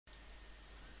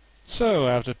So,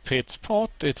 after Pit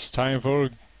Pot, it's time for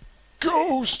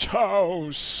Ghost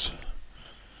House!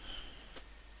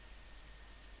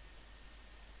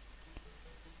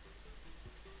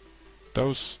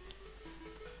 That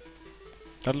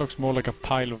looks more like a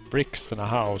pile of bricks than a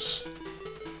house.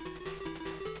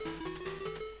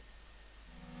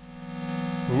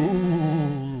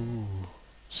 Ooh,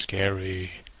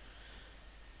 scary.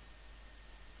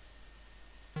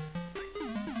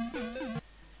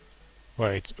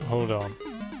 Wait, hold on.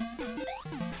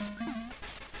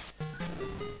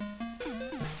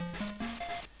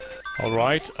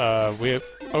 Alright, we're...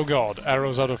 Oh god,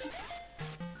 arrows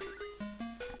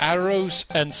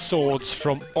and swords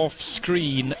from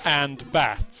off-screen and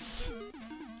bats.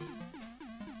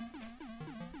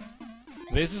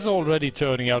 This is already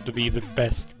turning out to be the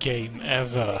best game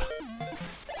ever.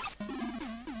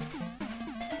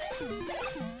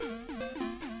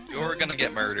 You're gonna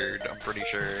get murdered, I'm pretty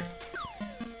sure.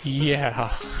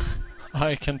 Yeah,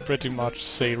 I can pretty much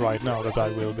say right now that I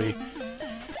will be.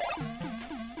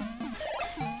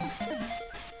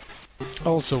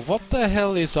 Also, what the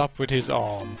hell is up with his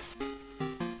arm?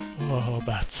 Oh,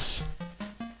 bats.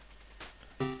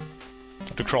 Time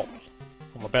to crawl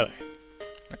on my belly,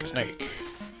 like a snake,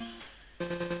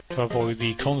 to avoid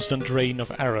the constant rain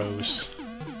of arrows.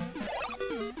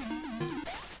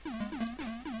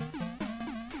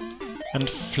 And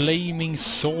flaming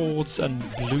swords and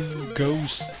blue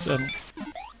ghosts and...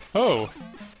 Oh!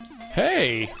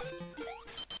 Hey!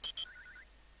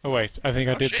 Oh wait, I think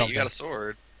I did something. You got a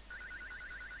sword.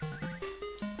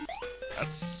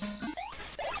 That's...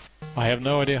 I have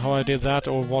no idea how I did that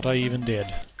or what I even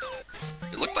did.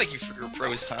 It looked like you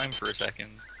froze time for a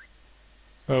second.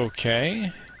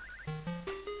 Okay.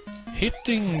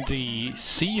 Hitting the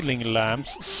ceiling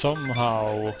lamps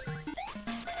somehow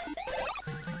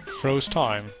froze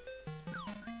time.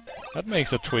 That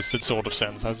makes a twisted sort of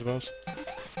sense, I suppose.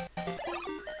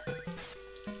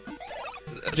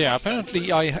 Yeah,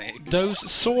 apparently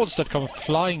those swords that come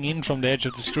flying in from the edge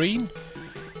of the screen,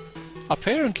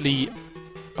 apparently...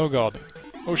 Oh god.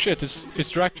 Oh shit, it's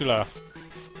Dracula.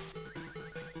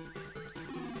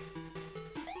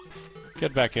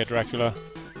 Get back here, Dracula.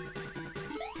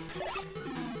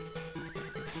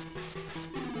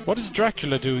 What is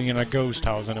Dracula doing in a ghost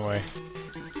house anyway?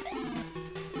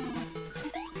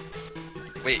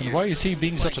 Wait, and why is he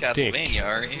being such a dick? Castlevania,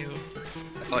 aren't you?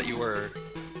 I thought you were.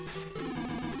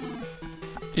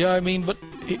 Yeah, I mean, but...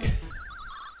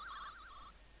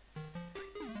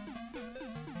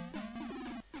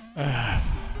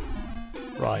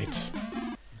 Right.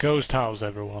 Ghost house,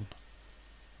 everyone.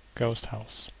 Ghost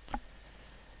house.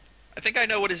 I think I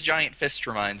know what his giant fist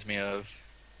reminds me of.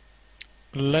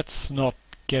 Let's not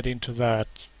get into that,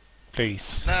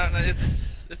 please. No,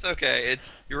 it's okay.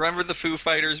 You remember the Foo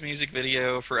Fighters music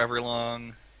video, Forever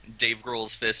Long? Dave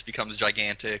Grohl's fist becomes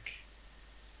gigantic.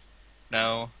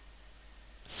 No?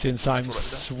 Since I'm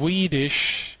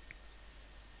Swedish,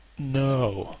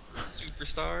 no.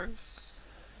 Superstars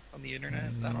on the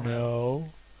internet? I don't know. No.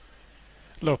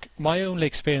 Look, my only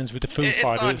experience with the Foo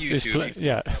Fighters is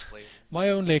my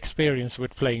only experience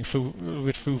with playing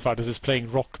Foo Fighters is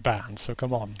playing rock bands. So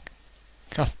come on,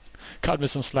 cut me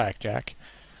some slack, Jack.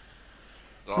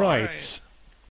 All right.